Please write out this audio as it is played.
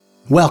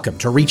Welcome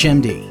to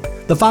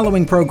ReachMD. The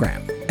following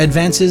program,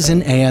 Advances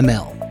in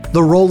AML,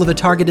 the role of a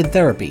targeted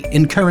therapy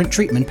in current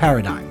treatment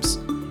paradigms,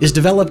 is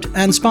developed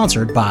and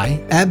sponsored by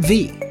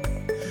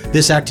AbbVie.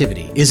 This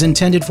activity is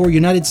intended for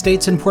United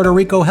States and Puerto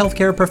Rico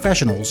healthcare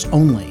professionals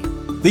only.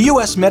 The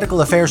U.S.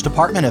 Medical Affairs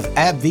Department of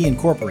AbbVie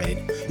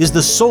Incorporated is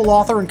the sole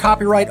author and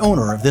copyright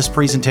owner of this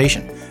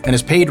presentation and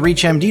has paid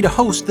ReachMD to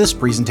host this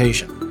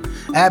presentation.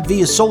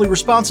 AbbVie is solely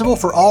responsible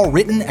for all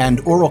written and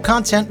oral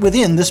content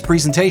within this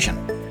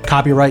presentation.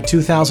 Copyright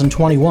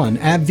 2021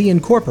 AbbVie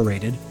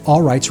Incorporated,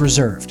 all rights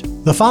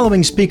reserved. The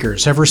following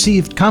speakers have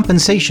received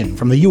compensation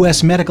from the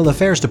U.S. Medical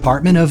Affairs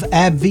Department of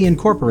AbbVie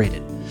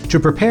Incorporated to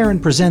prepare and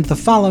present the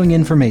following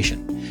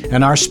information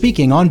and are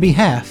speaking on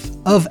behalf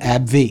of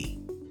AbbVie.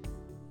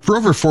 For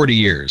over 40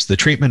 years, the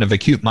treatment of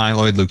acute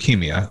myeloid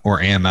leukemia, or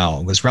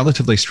AML, was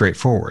relatively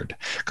straightforward.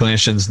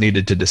 Clinicians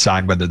needed to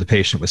decide whether the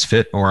patient was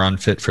fit or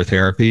unfit for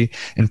therapy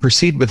and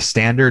proceed with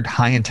standard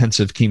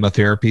high-intensive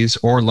chemotherapies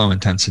or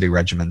low-intensity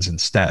regimens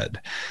instead.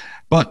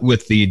 But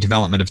with the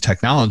development of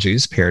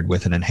technologies paired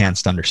with an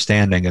enhanced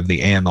understanding of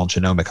the AML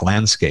genomic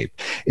landscape,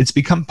 it's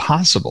become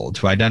possible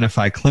to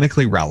identify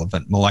clinically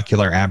relevant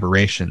molecular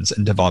aberrations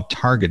and develop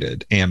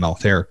targeted AML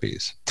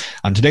therapies.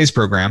 On today's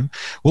program,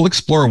 we'll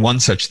explore one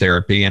such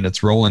therapy and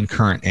its role in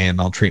current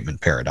AML treatment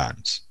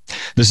paradigms.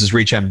 This is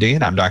ReachMD,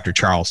 and I'm Dr.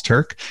 Charles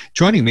Turck.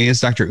 Joining me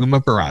is Dr.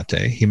 Uma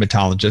Borate,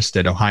 hematologist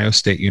at Ohio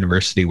State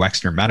University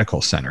Wexner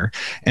Medical Center,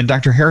 and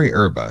Dr. Harry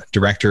Erba,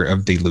 director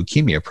of the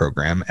leukemia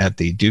program at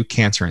the Duke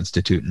Cancer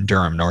Institute in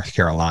Durham, North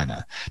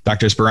Carolina.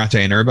 Drs. Borate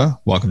and Erba,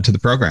 welcome to the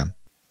program.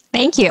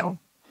 Thank you.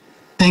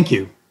 Thank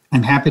you.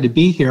 I'm happy to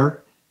be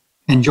here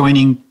and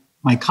joining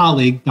my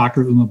colleague,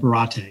 Dr. Uma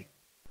Borate.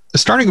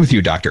 Starting with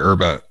you, Dr.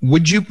 Erba,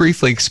 would you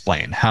briefly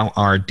explain how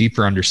our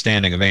deeper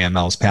understanding of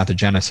AML's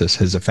pathogenesis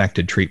has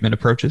affected treatment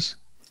approaches?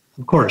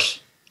 Of course.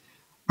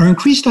 Our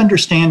increased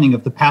understanding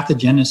of the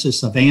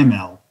pathogenesis of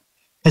AML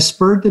has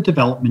spurred the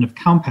development of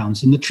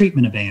compounds in the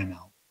treatment of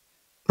AML,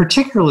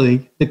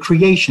 particularly the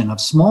creation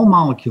of small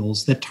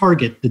molecules that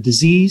target the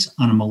disease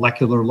on a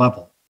molecular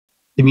level.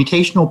 The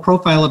mutational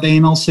profile of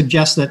AML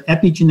suggests that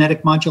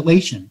epigenetic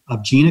modulation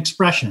of gene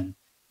expression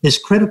is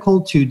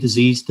critical to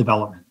disease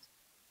development.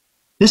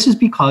 This is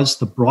because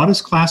the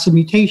broadest class of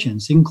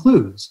mutations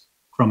includes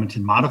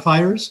chromatin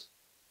modifiers,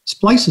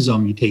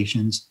 spliceosome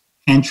mutations,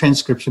 and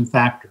transcription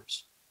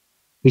factors.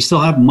 We still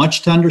have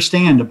much to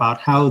understand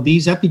about how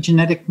these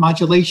epigenetic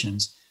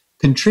modulations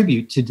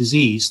contribute to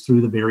disease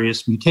through the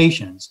various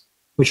mutations,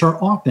 which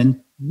are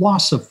often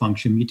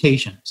loss-of-function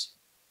mutations.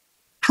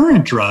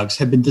 Current drugs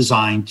have been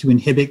designed to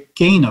inhibit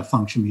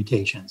gain-of-function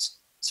mutations,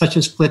 such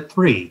as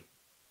FLT3,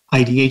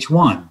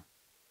 IDH1,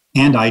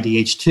 and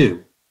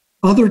IDH2.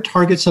 Other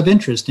targets of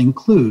interest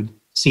include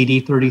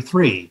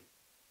CD33,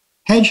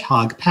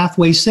 hedgehog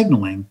pathway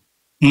signaling,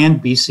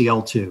 and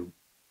BCL2.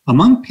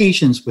 Among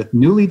patients with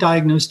newly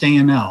diagnosed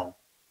AML,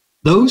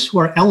 those who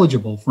are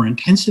eligible for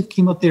intensive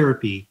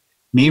chemotherapy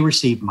may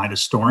receive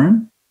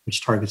midostaurin,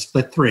 which targets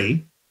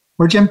FLT3,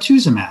 or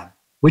gemtuzumab,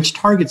 which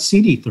targets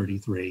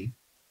CD33,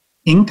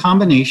 in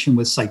combination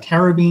with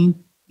cytarabine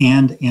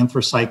and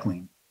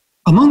anthracycline.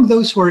 Among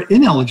those who are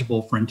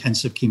ineligible for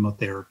intensive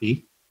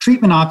chemotherapy,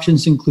 treatment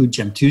options include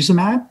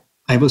gemtuzumab,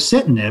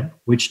 ivosidenib,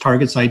 which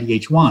targets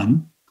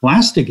IDH1,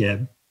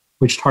 galstigib,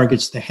 which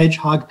targets the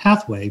hedgehog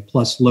pathway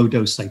plus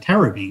low-dose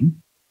cytarabine,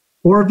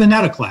 or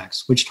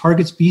venetoclax, which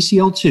targets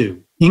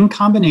BCL2 in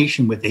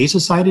combination with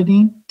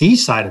azacitidine,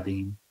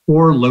 decitabine,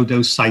 or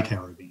low-dose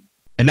cytarabine.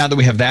 And now that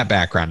we have that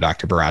background,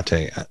 Dr.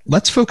 Borate,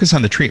 let's focus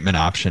on the treatment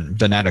option,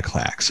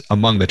 venetoclax,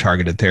 among the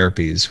targeted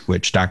therapies,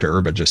 which Dr.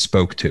 Erba just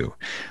spoke to.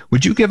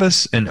 Would you give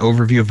us an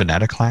overview of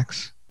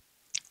venetoclax?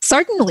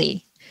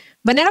 Certainly.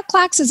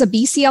 Venetoclax is a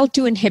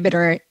BCL2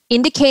 inhibitor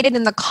indicated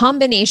in the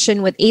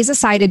combination with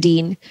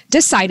azacitidine,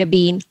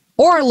 decitabine,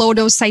 or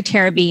low-dose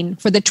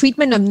cytarabine for the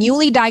treatment of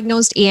newly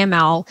diagnosed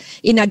AML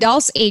in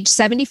adults aged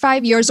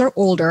 75 years or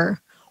older,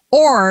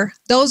 or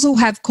those who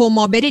have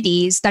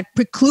comorbidities that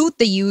preclude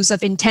the use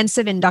of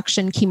intensive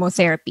induction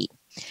chemotherapy.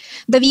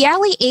 The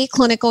VIALE-A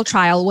clinical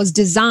trial was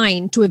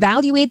designed to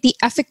evaluate the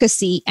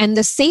efficacy and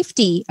the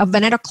safety of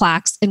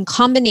venetoclax in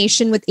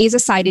combination with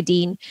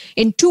azacitidine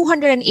in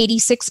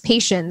 286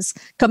 patients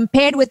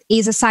compared with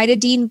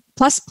azacitidine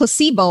plus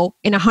placebo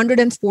in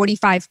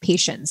 145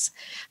 patients.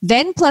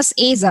 Ven plus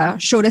Aza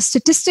showed a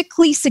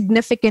statistically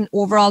significant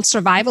overall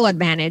survival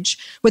advantage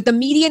with a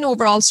median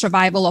overall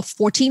survival of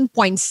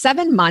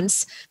 14.7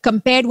 months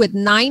compared with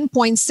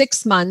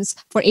 9.6 months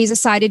for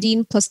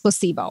azacitidine plus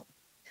placebo.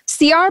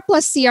 CR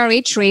plus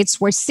CRh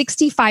rates were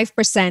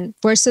 65%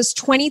 versus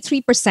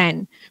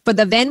 23% for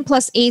the Ven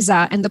plus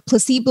Aza and the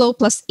placebo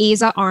plus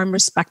Aza arm,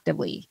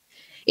 respectively.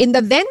 In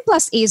the Ven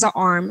plus Aza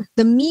arm,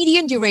 the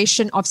median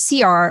duration of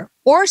CR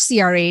or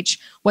CRh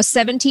was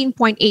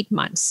 17.8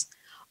 months.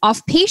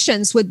 Of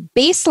patients with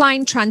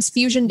baseline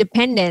transfusion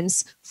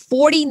dependence,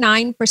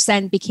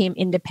 49% became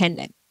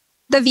independent.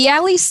 The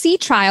VIALE-C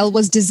trial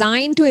was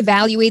designed to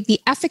evaluate the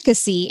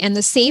efficacy and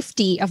the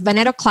safety of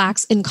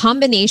venetoclax in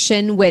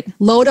combination with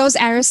low-dose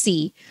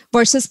Ara-C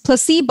versus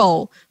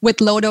placebo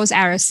with low-dose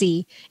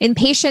Ara-C in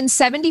patients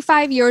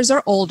 75 years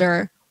or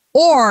older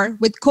or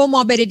with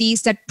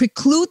comorbidities that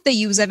preclude the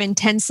use of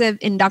intensive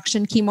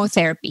induction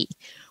chemotherapy,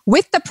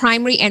 with the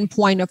primary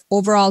endpoint of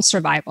overall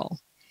survival.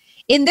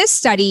 In this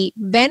study,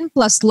 Ven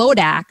plus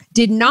Lodac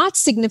did not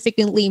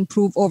significantly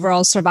improve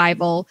overall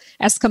survival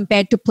as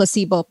compared to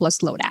placebo plus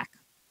Lodac.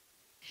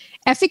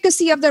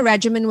 Efficacy of the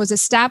regimen was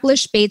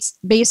established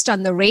based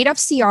on the rate of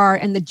CR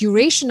and the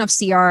duration of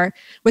CR,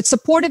 with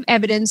supportive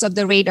evidence of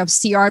the rate of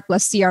CR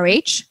plus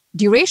CRh,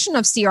 duration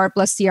of CR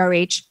plus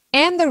CRh,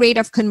 and the rate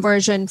of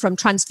conversion from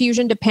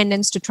transfusion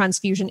dependence to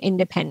transfusion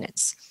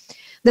independence.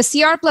 The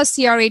CR plus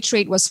CRh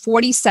rate was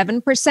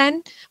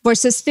 47%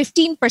 versus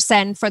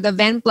 15% for the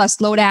Ven plus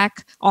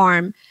Lodac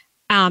arm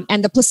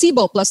and the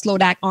placebo plus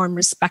Lodac arm,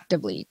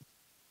 respectively.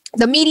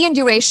 The median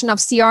duration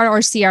of CR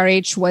or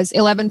CRh was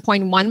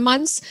 11.1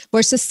 months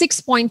versus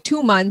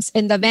 6.2 months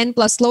in the Ven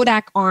plus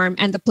Lodac arm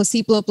and the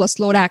placebo plus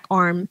Lodac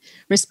arm,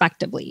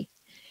 respectively.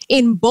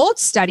 In both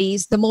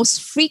studies, the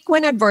most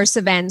frequent adverse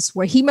events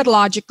were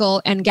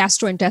hematological and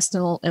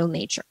gastrointestinal ill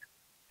nature.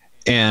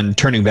 And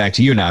turning back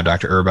to you now,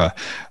 Dr. Erba,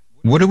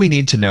 what do we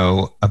need to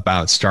know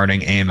about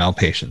starting AML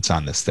patients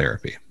on this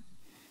therapy?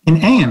 In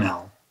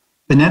AML,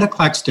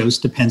 Venetoclax dose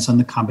depends on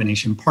the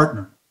combination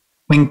partner.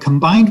 When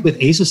combined with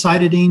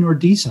azacitidine or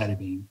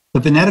decitabine, the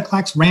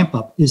Venetoclax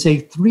ramp-up is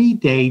a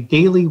 3-day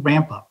daily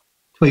ramp-up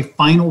to a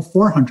final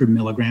 400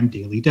 milligram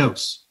daily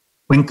dose.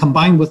 When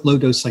combined with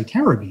low-dose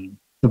cytarabine,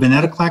 the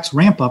Venetoclax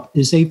ramp-up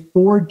is a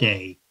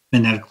 4-day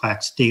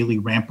Venetoclax daily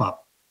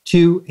ramp-up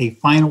to a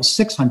final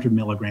 600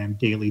 milligram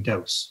daily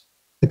dose.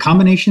 The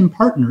combination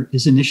partner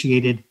is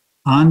initiated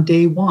on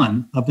day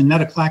 1 of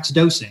Venetoclax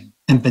dosing,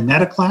 and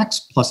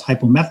Venetoclax plus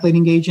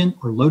hypomethylating agent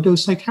or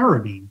low-dose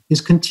cytarabine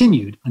is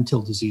continued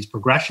until disease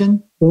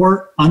progression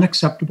or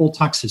unacceptable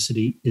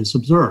toxicity is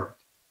observed.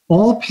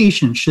 All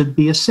patients should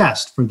be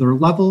assessed for their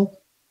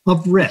level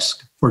of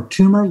risk for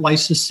tumor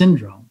lysis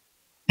syndrome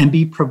and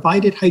be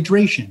provided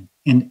hydration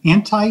and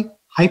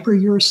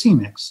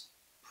anti-hyperuricemics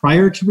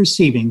prior to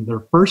receiving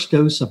their first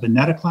dose of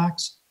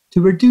Venetoclax to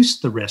reduce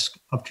the risk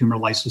of tumor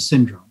lysis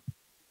syndrome.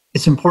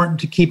 It's important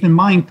to keep in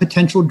mind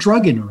potential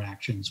drug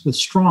interactions with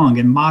strong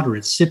and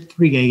moderate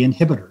CYP3A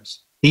inhibitors.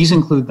 These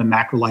include the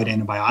macrolide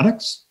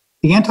antibiotics,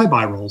 the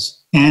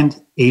antivirals,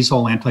 and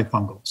azole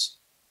antifungals.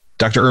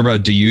 Dr. Erba,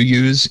 do you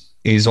use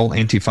azole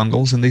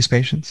antifungals in these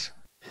patients?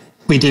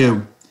 We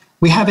do.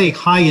 We have a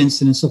high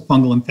incidence of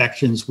fungal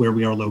infections where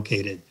we are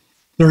located.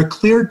 There are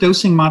clear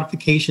dosing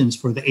modifications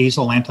for the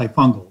azole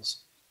antifungals.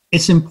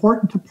 It's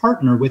important to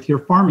partner with your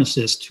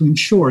pharmacist to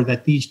ensure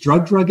that these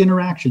drug-drug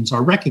interactions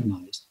are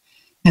recognized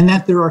and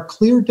that there are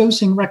clear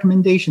dosing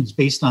recommendations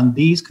based on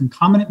these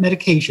concomitant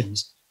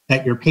medications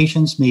that your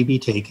patients may be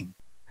taking.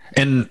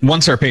 And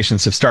once our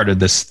patients have started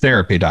this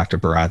therapy, Dr.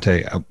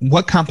 Borate,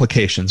 what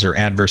complications or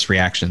adverse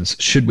reactions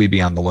should we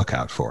be on the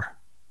lookout for?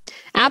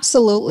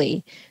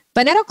 Absolutely.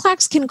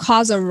 Venetoclax can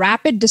cause a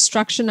rapid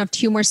destruction of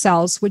tumor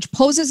cells, which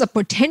poses a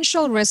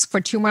potential risk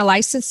for tumor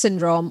lysis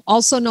syndrome,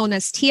 also known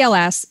as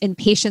TLS, in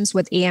patients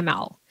with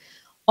AML.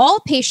 All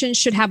patients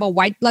should have a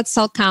white blood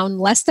cell count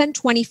less than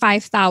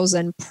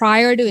 25,000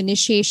 prior to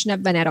initiation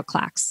of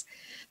Venetoclax.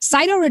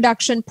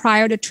 Cytoreduction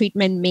prior to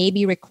treatment may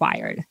be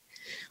required.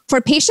 For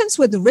patients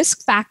with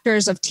risk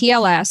factors of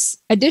TLS,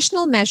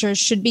 additional measures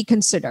should be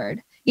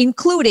considered,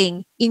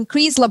 including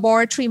increased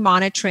laboratory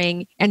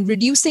monitoring and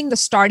reducing the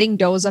starting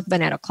dose of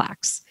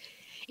Venetoclax.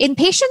 In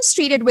patients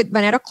treated with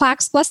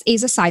Venetoclax plus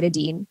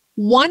azacitidine,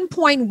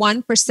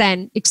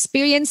 1.1%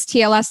 experienced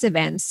TLS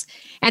events,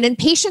 and in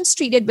patients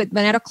treated with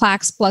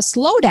Venetoclax plus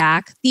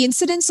Lodac, the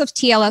incidence of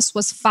TLS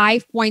was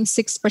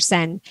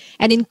 5.6%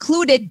 and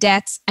included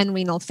deaths and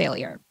renal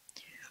failure.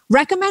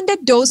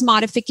 Recommended dose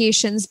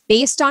modifications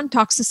based on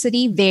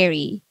toxicity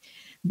vary,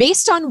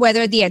 based on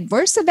whether the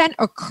adverse event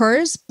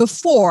occurs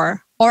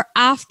before or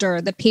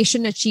after the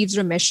patient achieves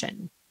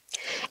remission.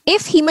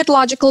 If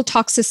hematological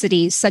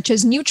toxicities such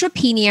as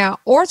neutropenia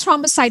or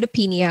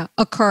thrombocytopenia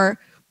occur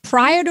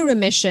prior to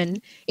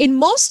remission, in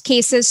most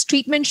cases,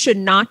 treatment should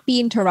not be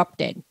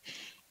interrupted.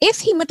 If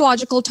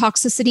hematological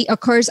toxicity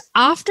occurs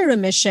after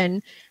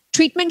remission,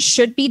 treatment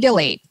should be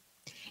delayed.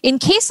 In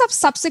case of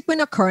subsequent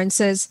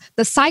occurrences,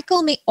 the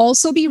cycle may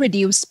also be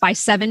reduced by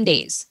 7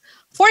 days.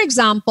 For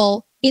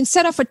example,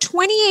 instead of a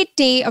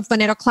 28-day of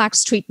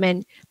Venetoclax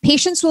treatment,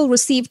 patients will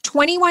receive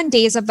 21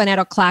 days of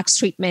Venetoclax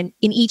treatment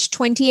in each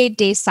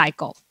 28-day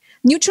cycle.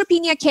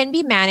 Neutropenia can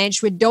be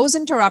managed with dose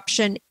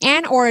interruption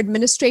and or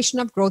administration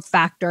of growth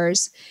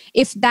factors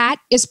if that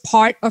is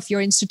part of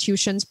your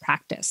institution's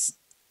practice.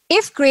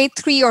 If grade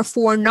 3 or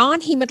 4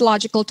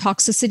 non-hematological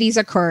toxicities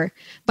occur,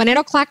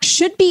 Venetoclax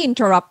should be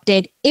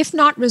interrupted if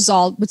not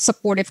resolved with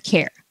supportive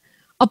care.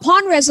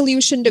 Upon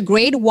resolution to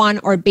grade 1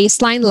 or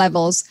baseline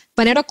levels,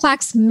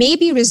 Venetoclax may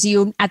be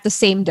resumed at the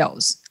same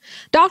dose.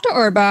 Dr.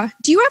 Erba,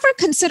 do you ever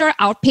consider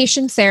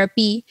outpatient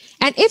therapy?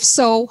 And if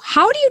so,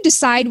 how do you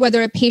decide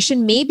whether a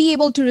patient may be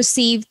able to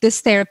receive this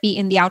therapy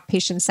in the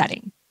outpatient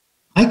setting?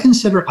 I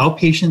consider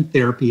outpatient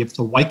therapy if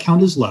the white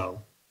count is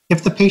low,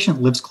 if the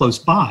patient lives close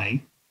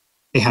by,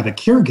 they have a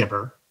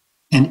caregiver,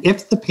 and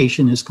if the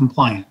patient is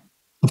compliant.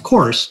 Of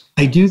course,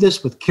 I do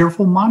this with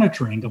careful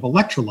monitoring of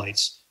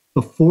electrolytes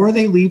before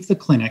they leave the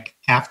clinic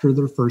after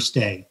their first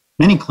day.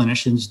 Many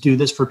clinicians do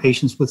this for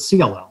patients with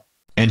CLL.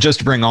 And just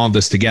to bring all of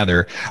this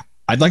together,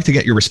 I'd like to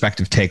get your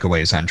respective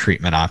takeaways on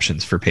treatment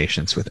options for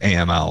patients with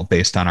AML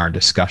based on our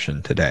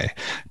discussion today.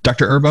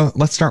 Dr. Erba,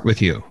 let's start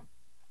with you.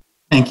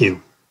 Thank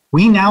you.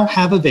 We now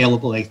have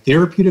available a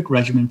therapeutic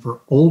regimen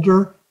for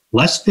older,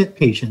 less fit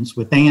patients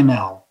with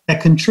AML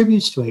that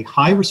contributes to a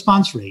high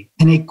response rate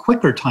and a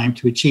quicker time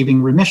to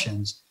achieving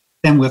remissions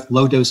than with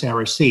low-dose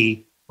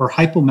Ara-C or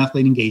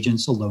hypomethylating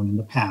agents alone in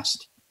the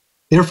past.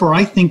 Therefore,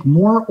 I think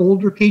more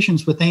older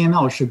patients with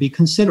AML should be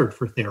considered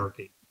for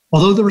therapy.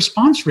 Although the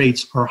response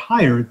rates are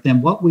higher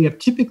than what we have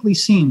typically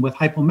seen with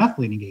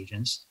hypomethylating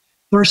agents,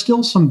 there are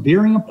still some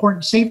very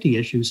important safety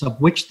issues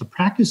of which the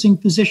practicing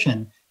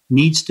physician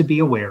needs to be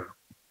aware.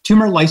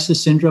 Tumor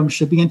lysis syndrome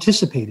should be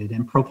anticipated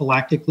and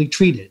prophylactically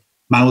treated.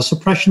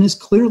 Myelosuppression is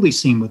clearly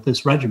seen with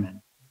this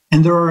regimen,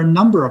 and there are a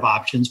number of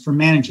options for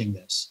managing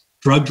this.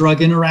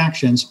 Drug-drug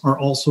interactions are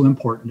also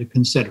important to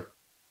consider.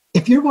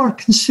 If you are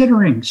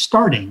considering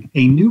starting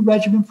a new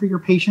regimen for your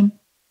patient,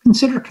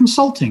 consider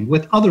consulting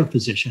with other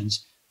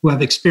physicians who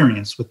have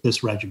experience with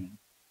this regimen.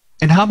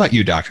 And how about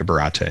you, Dr.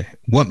 Borate?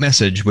 What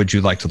message would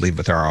you like to leave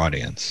with our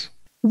audience?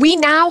 We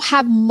now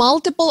have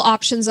multiple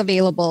options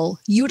available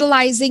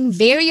utilizing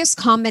various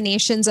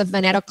combinations of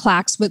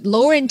Venetoclax with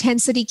lower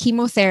intensity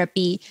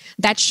chemotherapy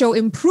that show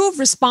improved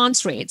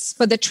response rates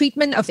for the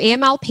treatment of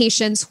AML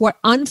patients who are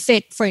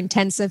unfit for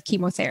intensive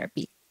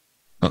chemotherapy.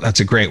 Well, that's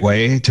a great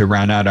way to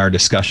round out our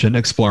discussion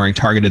exploring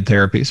targeted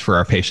therapies for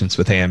our patients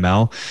with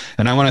AML.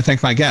 And I want to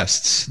thank my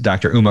guests,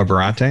 Dr. Uma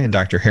Borate and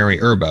Dr. Harry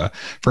Erba,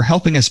 for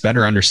helping us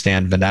better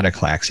understand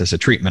Venetoclax as a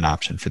treatment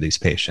option for these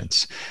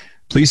patients.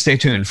 Please stay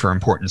tuned for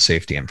important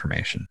safety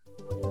information.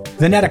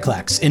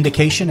 Venetoclax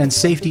indication and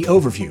safety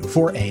overview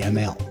for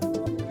AML.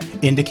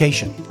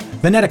 Indication: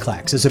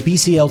 Venetoclax is a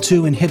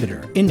BCL2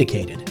 inhibitor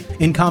indicated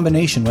in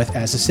combination with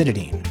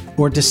azacitidine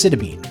or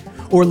decitabine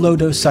or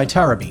low-dose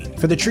cytarabine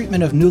for the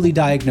treatment of newly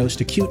diagnosed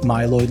acute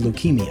myeloid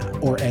leukemia,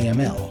 or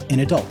AML,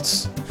 in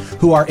adults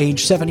who are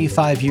age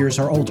 75 years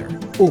or older,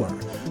 or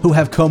who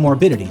have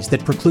comorbidities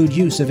that preclude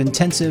use of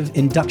intensive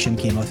induction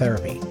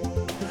chemotherapy.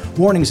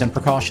 Warnings and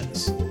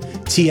precautions: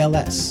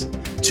 TLS,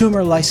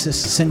 tumor lysis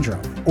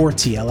syndrome, or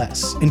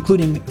TLS,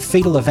 including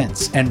fatal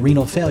events and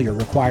renal failure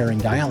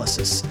requiring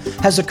dialysis,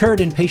 has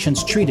occurred in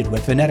patients treated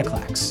with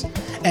Venetoclax.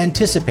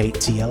 Anticipate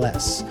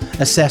TLS.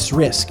 Assess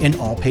risk in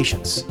all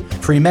patients.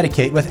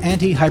 Pre-medicate with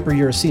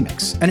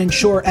anti-hyperuricemics and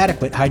ensure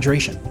adequate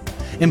hydration.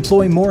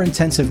 Employ more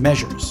intensive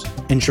measures,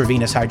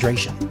 intravenous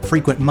hydration,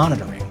 frequent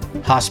monitoring,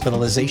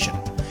 hospitalization,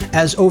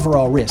 as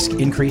overall risk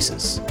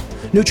increases.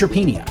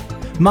 Neutropenia.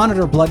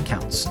 Monitor blood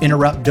counts,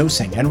 interrupt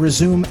dosing, and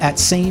resume at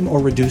same or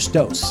reduced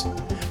dose.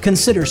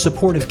 Consider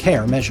supportive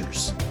care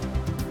measures.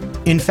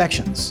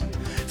 Infections.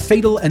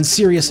 Fatal and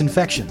serious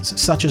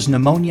infections, such as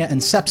pneumonia and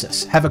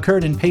sepsis, have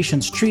occurred in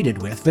patients treated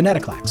with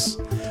Venetoclax.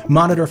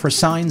 Monitor for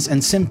signs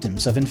and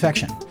symptoms of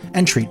infection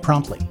and treat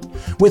promptly.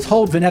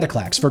 Withhold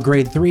Venetoclax for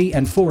grade 3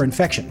 and 4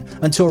 infection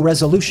until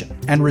resolution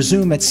and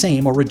resume at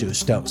same or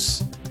reduced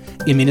dose.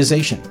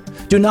 Immunization.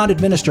 Do not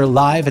administer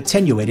live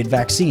attenuated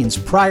vaccines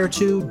prior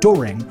to,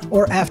 during,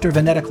 or after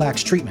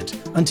Venetoclax treatment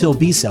until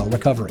B-cell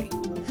recovery.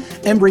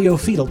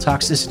 Embryo-fetal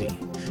toxicity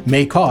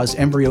may cause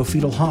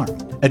embryo-fetal harm.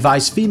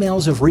 Advise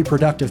females of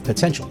reproductive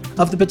potential,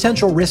 of the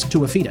potential risk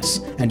to a fetus,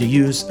 and to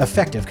use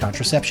effective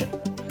contraception.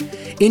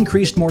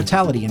 Increased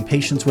mortality in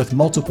patients with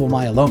multiple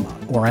myeloma,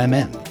 or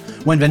MM,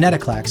 when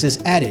Venetoclax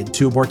is added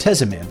to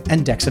bortezomib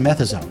and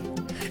dexamethasone.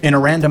 In a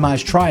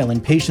randomized trial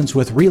in patients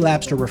with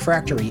relapsed or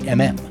refractory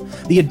MM,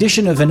 the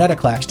addition of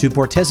Venetoclax to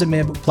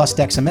bortezomib plus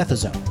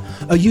dexamethasone,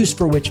 a use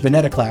for which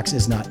Venetoclax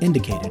is not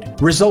indicated,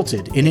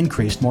 resulted in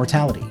increased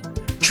mortality.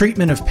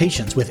 Treatment of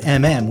patients with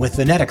MM with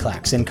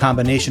Venetoclax in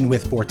combination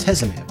with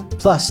bortezomib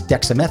plus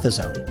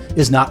dexamethasone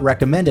is not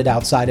recommended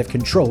outside of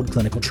controlled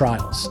clinical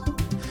trials.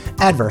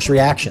 Adverse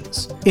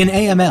reactions. In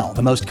AML,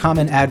 the most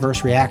common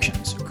adverse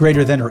reactions,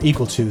 greater than or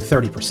equal to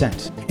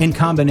 30%, in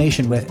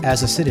combination with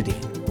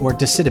azacitidine or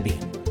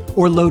decitabine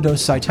or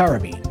low-dose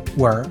cytarabine,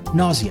 were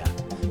nausea,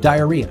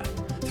 diarrhea,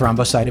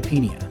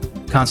 thrombocytopenia,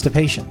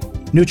 constipation,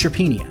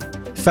 neutropenia,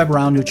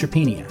 febrile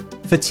neutropenia,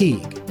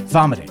 fatigue,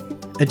 vomiting,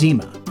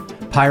 edema,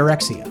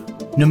 pyrexia,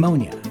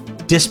 pneumonia,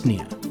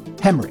 dyspnea,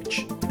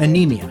 hemorrhage,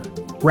 anemia,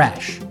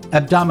 rash,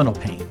 abdominal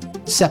pain,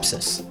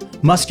 sepsis,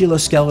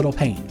 musculoskeletal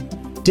pain,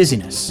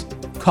 dizziness,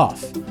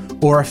 cough,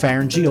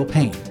 oropharyngeal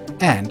pain,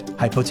 and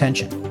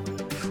hypotension.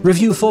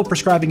 Review full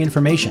prescribing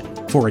information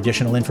for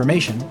additional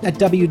information at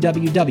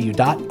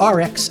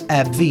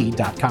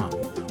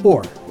www.rxabv.com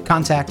or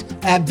contact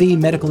AbbVie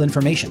Medical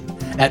Information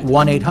at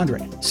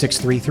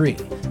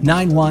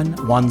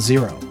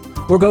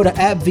 1-800-633-9110 or go to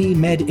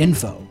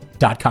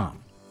abbviemedinfo.com.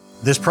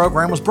 This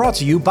program was brought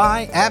to you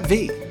by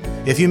AbbVie.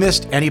 If you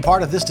missed any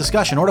part of this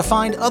discussion or to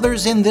find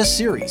others in this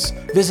series,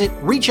 visit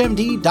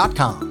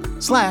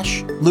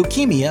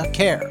reachmd.com/leukemia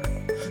care.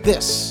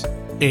 This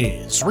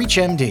is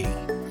ReachMD.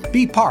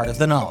 Be part of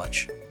the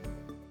knowledge.